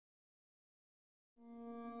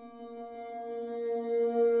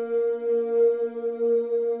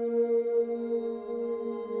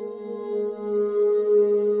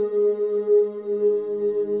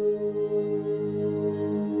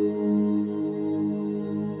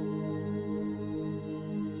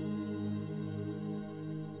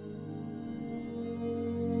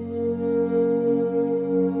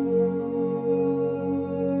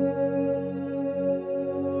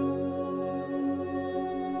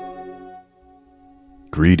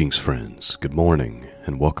Greetings, friends. Good morning,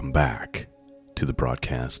 and welcome back to the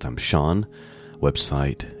broadcast. I'm Sean.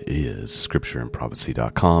 Website is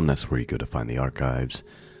scriptureandprophecy.com. That's where you go to find the archives.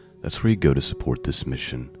 That's where you go to support this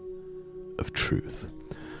mission of truth.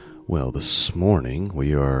 Well, this morning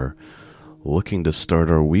we are looking to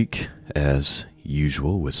start our week as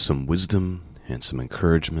usual with some wisdom and some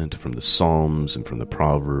encouragement from the Psalms and from the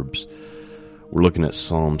Proverbs. We're looking at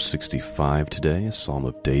Psalm 65 today, a Psalm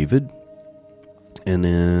of David. And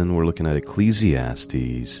then we're looking at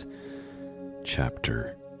Ecclesiastes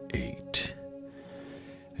chapter 8.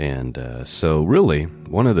 And so really,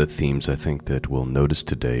 one of the themes I think that we'll notice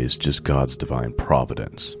today is just God's divine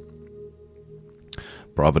providence.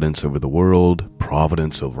 Providence over the world,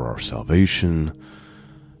 providence over our salvation,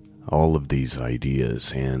 all of these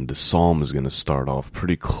ideas. And the psalm is going to start off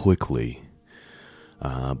pretty quickly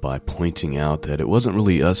by pointing out that it wasn't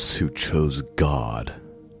really us who chose God,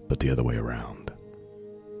 but the other way around.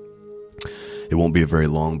 It won't be a very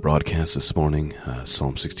long broadcast this morning.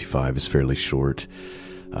 Psalm 65 is fairly short,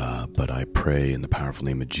 but I pray in the powerful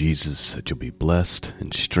name of Jesus that you'll be blessed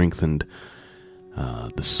and strengthened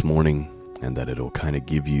this morning, and that it'll kind of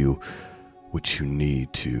give you what you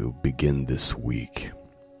need to begin this week.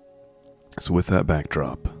 So with that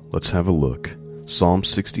backdrop, let's have a look. Psalm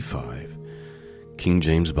 65, King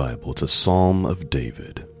James Bible. It's a Psalm of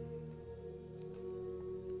David.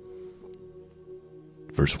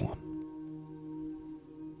 Verse 1.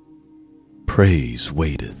 Praise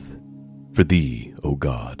waiteth for thee, O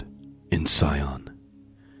God, in Sion,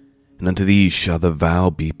 and unto thee shall the vow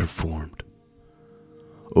be performed.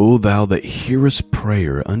 O thou that hearest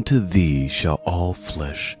prayer, unto thee shall all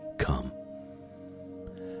flesh come.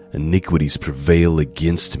 Iniquities prevail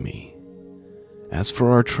against me. As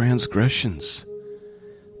for our transgressions,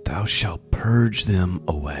 thou shalt purge them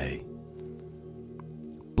away.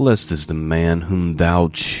 Blessed is the man whom thou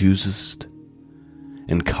choosest,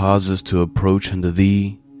 and causest to approach unto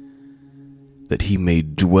thee, that he may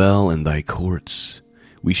dwell in thy courts.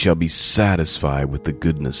 We shall be satisfied with the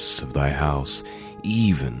goodness of thy house,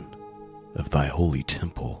 even of thy holy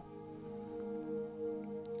temple.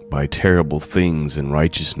 By terrible things and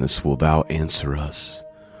righteousness wilt thou answer us,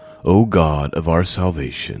 O God of our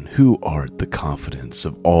salvation, who art the confidence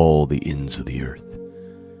of all the ends of the earth,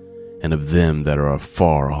 and of them that are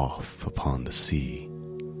afar off upon the sea,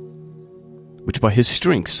 which by his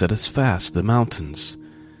strength setteth fast the mountains,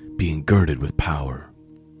 being girded with power,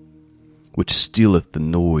 which stealeth the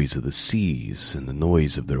noise of the seas, and the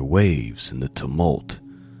noise of their waves, and the tumult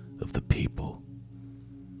of the people.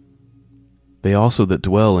 They also that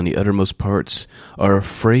dwell in the uttermost parts are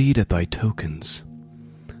afraid at thy tokens.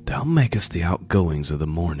 Thou makest the outgoings of the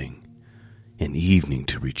morning and evening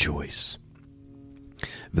to rejoice.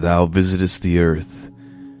 Thou visitest the earth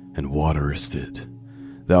and waterest it.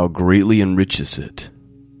 Thou greatly enrichest it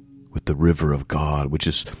with the river of God, which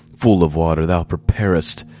is full of water. Thou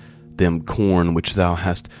preparest them corn which thou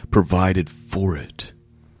hast provided for it.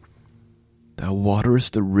 Thou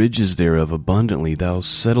waterest the ridges thereof abundantly. Thou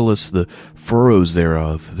settlest the furrows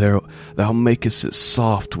thereof. Thou makest it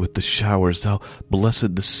soft with the showers. Thou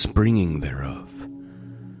blessest the springing thereof.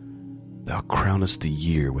 Thou crownest the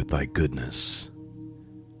year with thy goodness,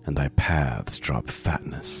 and thy paths drop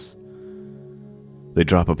fatness. They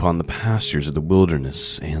drop upon the pastures of the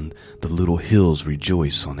wilderness, and the little hills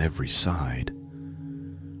rejoice on every side.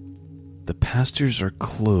 The pastures are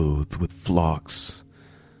clothed with flocks.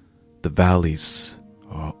 The valleys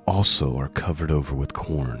also are covered over with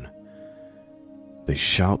corn. They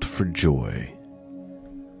shout for joy.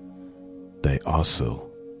 They also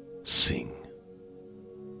sing.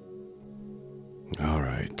 All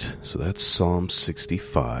right, so that's Psalm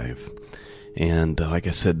 65. And like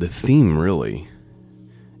I said, the theme really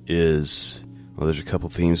is, well, there's a couple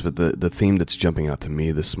themes, but the theme that's jumping out to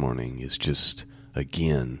me this morning is just,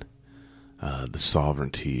 again, the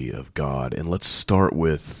sovereignty of God. And let's start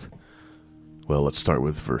with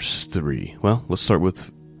verse 3. Well, let's start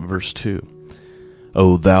with verse 2.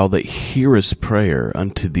 O thou that hearest prayer,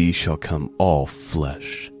 unto thee shall come all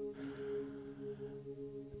flesh.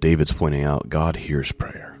 David's pointing out God hears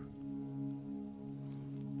prayer.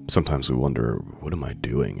 Sometimes we wonder, what am I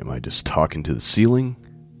doing? Am I just talking to the ceiling?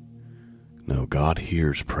 No, God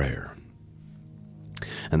hears prayer.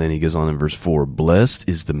 And then he goes on in verse 4, Blessed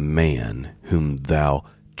is the man whom thou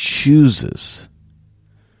choosest,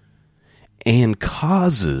 and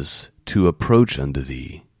causes to approach unto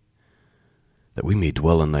thee, that we may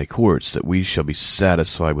dwell in thy courts, that we shall be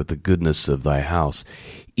satisfied with the goodness of thy house,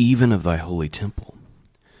 even of thy holy temple.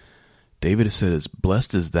 David has said,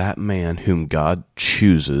 blessed is that man whom God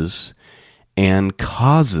chooses and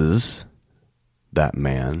causes that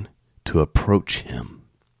man to approach him.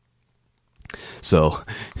 So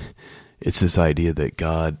it's this idea that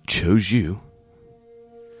God chose you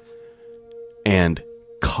and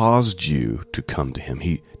caused you to come to him.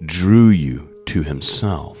 He drew you to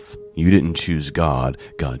himself. You didn't choose God.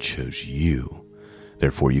 God chose you.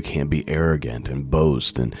 Therefore, you can't be arrogant and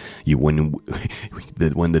boast. And when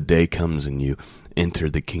the day comes and you enter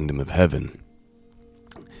the kingdom of heaven,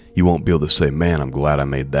 you won't be able to say, man, I'm glad I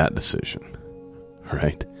made that decision.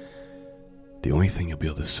 Right? The only thing you'll be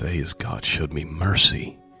able to say is, God showed me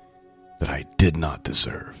mercy that I did not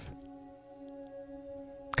deserve.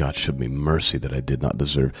 God showed me mercy that I did not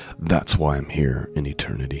deserve. That's why I'm here in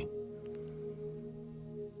eternity.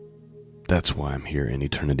 That's why I'm here in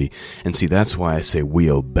eternity. And see, that's why I say we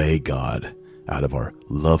obey God out of our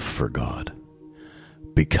love for God.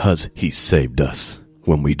 Because he saved us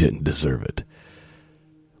when we didn't deserve it.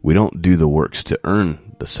 We don't do the works to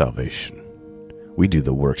earn the salvation. We do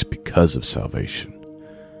the works because of salvation.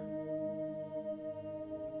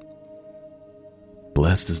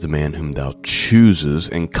 Blessed is the man whom thou chooses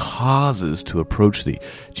and causes to approach thee.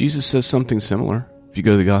 Jesus says something similar. If you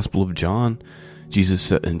go to the Gospel of John, Jesus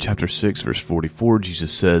said in chapter 6, verse 44,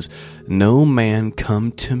 Jesus says, no man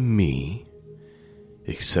come to me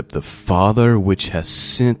except the Father which has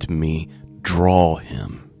sent me draw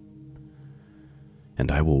him,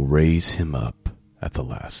 and I will raise him up at the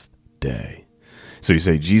last day. So you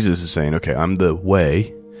say, Jesus is saying, okay, I'm the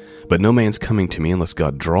way, but no man's coming to me unless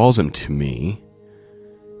God draws him to me,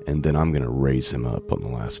 and then I'm going to raise him up on the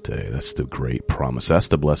last day. That's the great promise. That's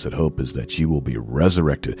the blessed hope, is that you will be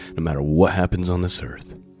resurrected no matter what happens on this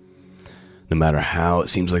earth. No matter how it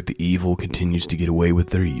seems like the evil continues to get away with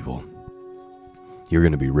their evil, you're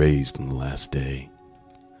going to be raised on the last day.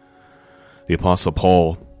 The Apostle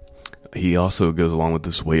Paul, he also goes along with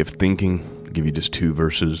this way of thinking. I'll give you just 2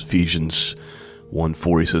 verses. Ephesians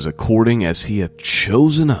 1:4, he says, according as he hath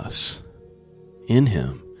chosen us in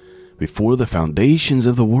him before the foundations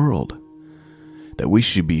of the world, that we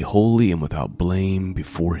should be holy and without blame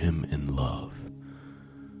before him in love.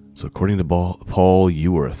 So according to Paul,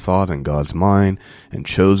 you were a thought in God's mind and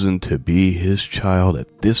chosen to be his child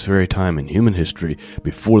at this very time in human history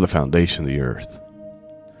before the foundation of the earth.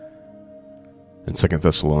 In 2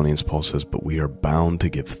 Thessalonians, Paul says, but we are bound to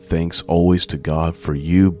give thanks always to God for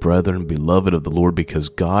you, brethren, beloved of the Lord, because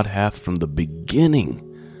God hath from the beginning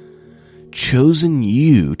chosen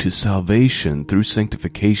you to salvation through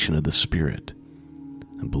sanctification of the Spirit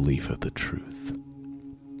and belief of the truth.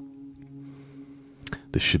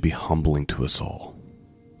 This should be humbling to us all.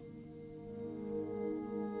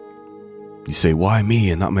 You say, why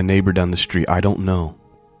me and not my neighbor down the street? I don't know.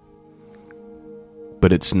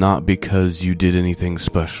 But it's not because you did anything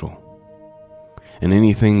special. And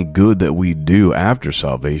anything good that we do after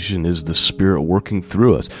salvation is the Spirit working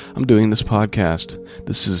through us. I'm doing this podcast.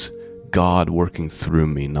 This is God working through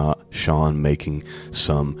me, not Sean making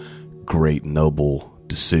some great noble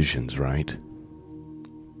decisions, right?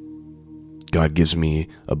 God gives me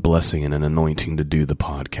a blessing and an anointing to do the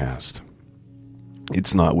podcast.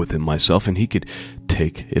 It's not within myself, and he could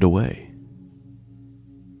take it away.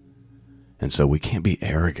 And so we can't be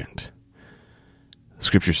arrogant.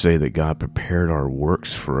 Scriptures say that God prepared our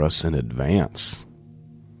works for us in advance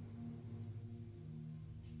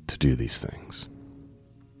to do these things.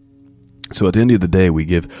 So at the end of the day, we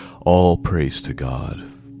give all praise to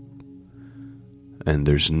God. And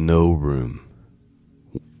there's no room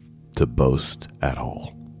to boast at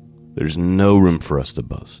all. There's no room for us to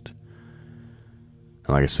boast.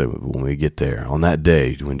 And like I said, when we get there, on that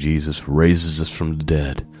day, when Jesus raises us from the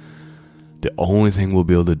dead, the only thing we'll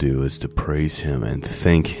be able to do is to praise him and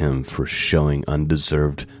thank him for showing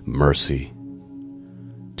undeserved mercy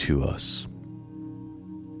to us.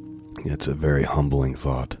 It's a very humbling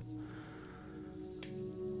thought.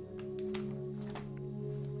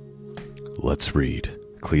 Let's read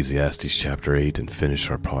Ecclesiastes chapter 8 and finish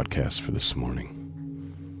our podcast for this morning.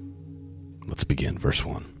 Let's begin, verse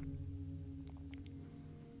 1.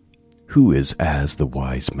 Who is as the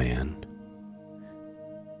wise man?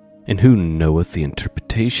 And who knoweth the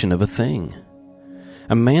interpretation of a thing?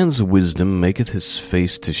 A man's wisdom maketh his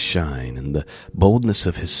face to shine, and the boldness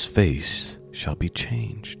of his face shall be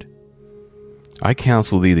changed. I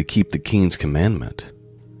counsel thee to keep the king's commandment,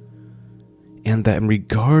 and that in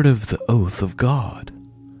regard of the oath of God.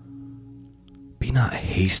 Be not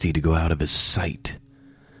hasty to go out of his sight.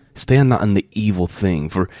 Stand not in the evil thing,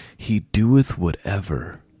 for he doeth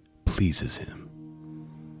whatever pleases him.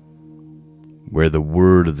 Where the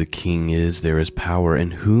word of the king is, there is power,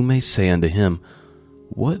 and who may say unto him,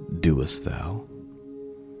 what doest thou?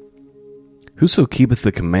 Whoso keepeth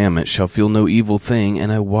the commandment shall feel no evil thing,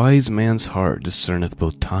 and a wise man's heart discerneth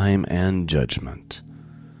both time and judgment.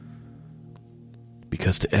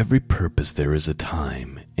 Because to every purpose there is a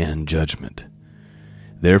time and judgment.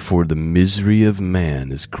 Therefore the misery of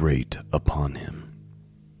man is great upon him.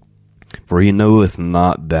 For he knoweth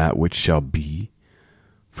not that which shall be,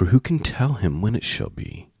 for who can tell him when it shall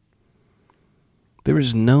be? There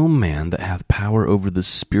is no man that hath power over the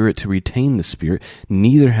Spirit to retain the Spirit,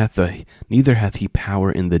 neither hath he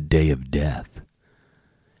power in the day of death.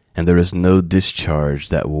 And there is no discharge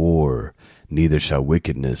that war, neither shall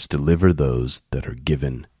wickedness deliver those that are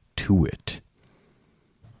given to it.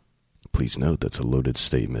 Please note that's a loaded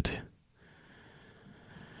statement.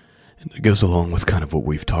 And it goes along with kind of what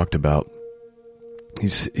we've talked about.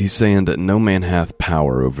 He's saying that no man hath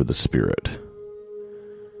power over the Spirit.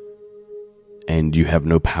 And you have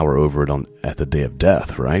no power over it at the day of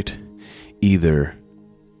death, right? Either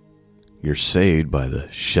you're saved by the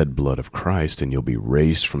shed blood of Christ and you'll be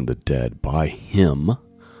raised from the dead by Him,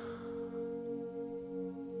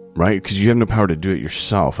 right? Because you have no power to do it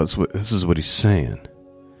yourself. This is what he's saying.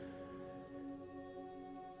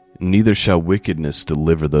 Neither shall wickedness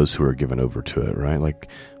deliver those who are given over to it, right? Like,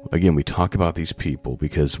 again, we talk about these people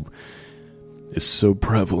because it's so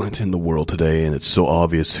prevalent in the world today, and it's so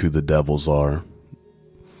obvious who the devils are.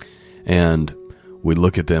 And we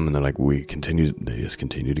look at them, and they're like, they just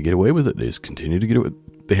continue to get away with it. They just continue to get away.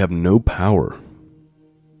 They have no power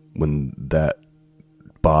when that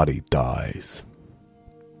body dies.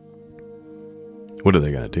 What are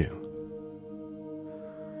they going to do?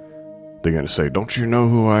 They're going to say, "Don't you know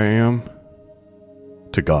who I am?"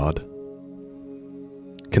 to God.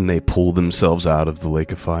 Can they pull themselves out of the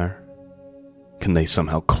lake of fire? Can they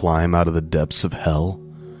somehow climb out of the depths of hell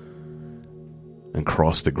and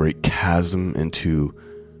cross the great chasm into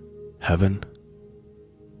heaven?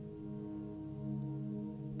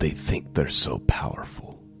 They think they're so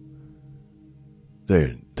powerful.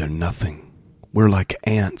 They're nothing. We're like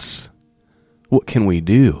ants. What can we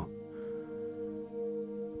do?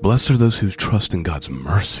 Blessed are those who trust in God's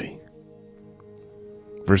mercy.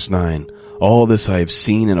 Verse 9, all this I have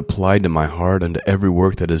seen and applied to my heart, unto every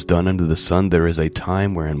work that is done under the sun. There is a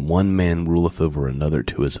time wherein one man ruleth over another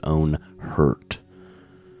to his own hurt.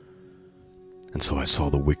 And so I saw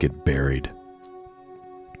the wicked buried,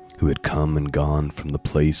 who had come and gone from the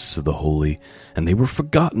place of the holy, and they were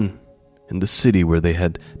forgotten in the city where they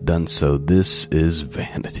had done so. This is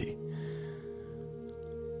vanity.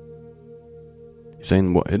 He's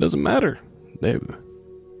saying, well, it doesn't matter. They're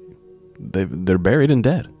buried and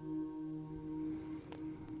dead.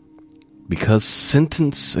 Because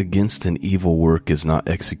sentence against an evil work is not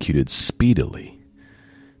executed speedily,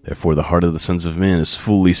 therefore the heart of the sons of men is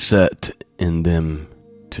fully set in them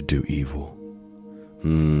to do evil.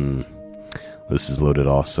 This is loaded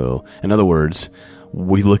also. In other words,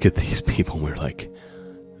 we look at these people and we're like,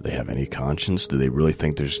 do they have any conscience? Do they really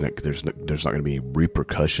think there's not going to be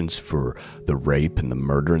repercussions for the rape and the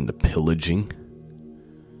murder and the pillaging?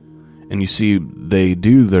 And you see, they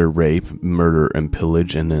do their rape, murder, and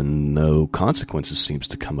pillage, and then no consequences seems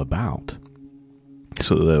to come about.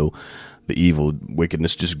 So though the evil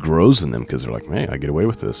wickedness just grows in them because they're like, man, I get away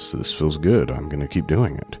with this. This feels good. I'm going to keep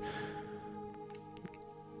doing it.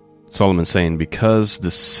 Solomon's saying, because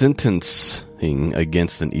the sentencing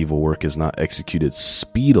against an evil work is not executed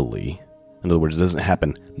speedily, in other words, it doesn't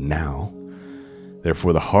happen now,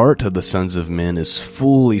 therefore the heart of the sons of men is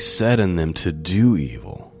fully set in them to do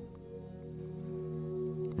evil.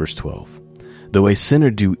 Verse 12, though a sinner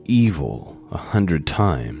do evil 100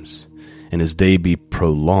 times, and his day be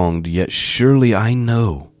prolonged, yet surely I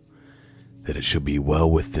know that it shall be well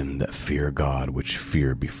with them that fear God, which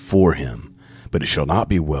fear before him. But it shall not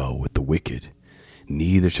be well with the wicked,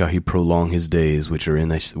 neither shall he prolong his days, which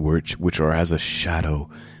are as a shadow,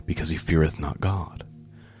 because he feareth not God.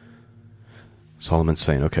 Solomon's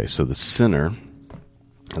saying, okay, so the sinner,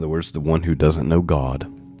 in other words, the one who doesn't know God,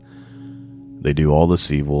 they do all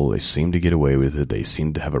this evil, they seem to get away with it, they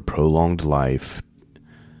seem to have a prolonged life,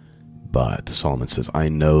 but Solomon says, I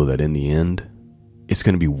know that in the end, it's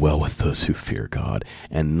going to be well with those who fear God,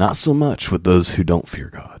 and not so much with those who don't fear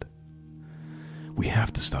God. We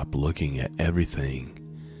have to stop looking at everything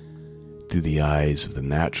through the eyes of the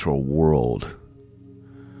natural world.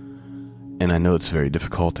 And I know it's very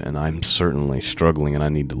difficult, and I'm certainly struggling, and I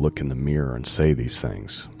need to look in the mirror and say these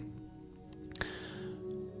things.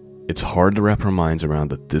 It's hard to wrap our minds around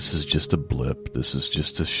that this is just a blip, this is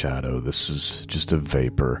just a shadow, this is just a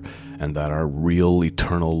vapor, and that our real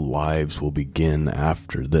eternal lives will begin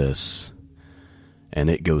after this, and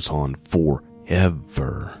it goes on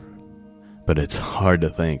forever. But it's hard to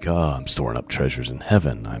think, I'm storing up treasures in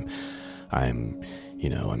heaven. I'm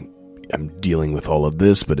dealing with all of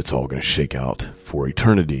this, but it's all going to shake out for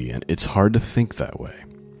eternity. And it's hard to think that way.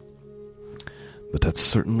 But that's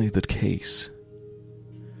certainly the case.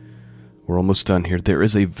 We're almost done here. There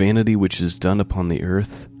is a vanity which is done upon the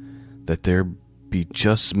earth, that there be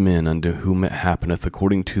just men unto whom it happeneth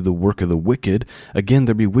according to the work of the wicked. Again,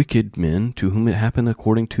 there be wicked men to whom it happeneth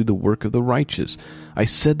according to the work of the righteous. I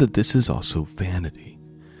said that this is also vanity.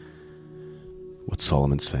 What's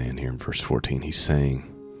Solomon saying here in verse 14? He's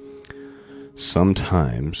saying,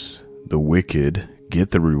 sometimes the wicked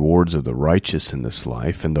get the rewards of the righteous in this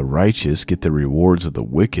life, and the righteous get the rewards of the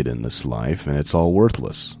wicked in this life, and it's all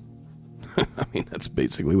worthless. I mean, that's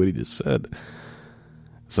basically what he just said.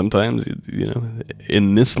 Sometimes,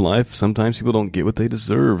 in this life, sometimes people don't get what they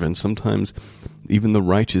deserve, and sometimes even the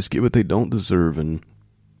righteous get what they don't deserve, and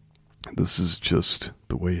this is just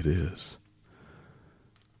the way it is.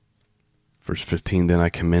 Verse 15, then I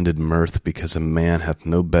commended mirth, because a man hath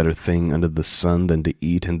no better thing under the sun than to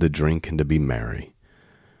eat and to drink and to be merry.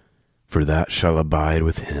 For that shall abide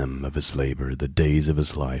with him of his labor the days of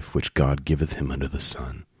his life, which God giveth him under the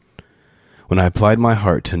sun. When I applied my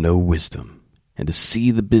heart to know wisdom, and to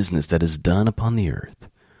see the business that is done upon the earth.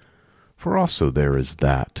 For also there is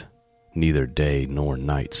that, neither day nor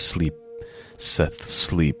night saith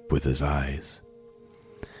sleep with his eyes.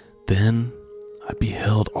 Then I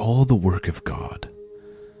beheld all the work of God,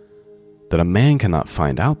 that a man cannot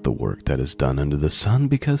find out the work that is done under the sun,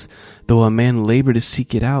 because though a man labor to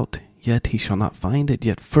seek it out, yet he shall not find it.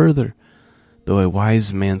 Yet further, though a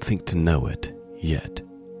wise man think to know it, yet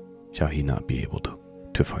shall he not be able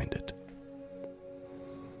to find it.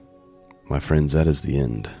 My friends, that is the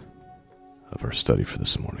end of our study for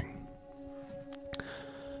this morning.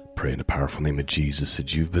 Pray in the powerful name of Jesus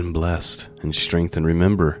that you've been blessed and strengthened.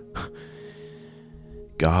 Remember,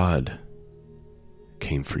 God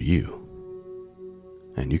came for you,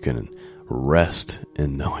 and you can rest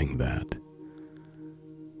in knowing that.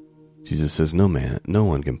 Jesus says, no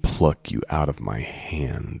one can pluck you out of my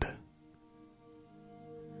hand.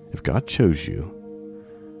 If God chose you,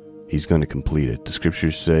 He's going to complete it. The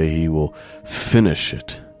scriptures say He will finish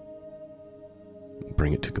it,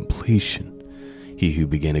 bring it to completion. He who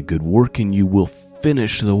began a good work in you will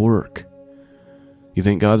finish the work. You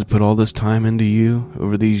think God's put all this time into you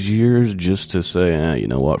over these years just to say, you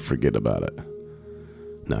know what, forget about it?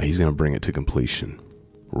 No, He's going to bring it to completion.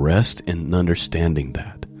 Rest in understanding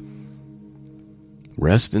that.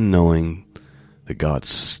 Rest in knowing that God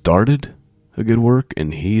started a good work,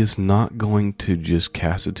 and He is not going to just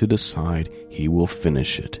cast it to the side. He will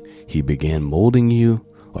finish it. He began molding you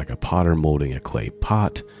like a potter molding a clay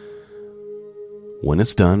pot. When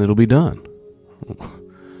it's done, it'll be done.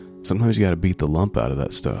 Sometimes you got to beat the lump out of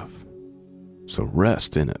that stuff. So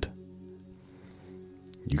rest in it.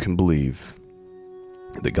 You can believe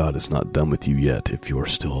that God is not done with you yet if you're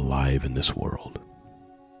still alive in this world.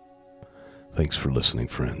 Thanks for listening,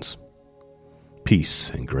 friends. Peace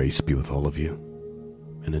and grace be with all of you.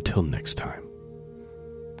 And until next time,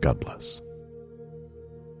 God bless.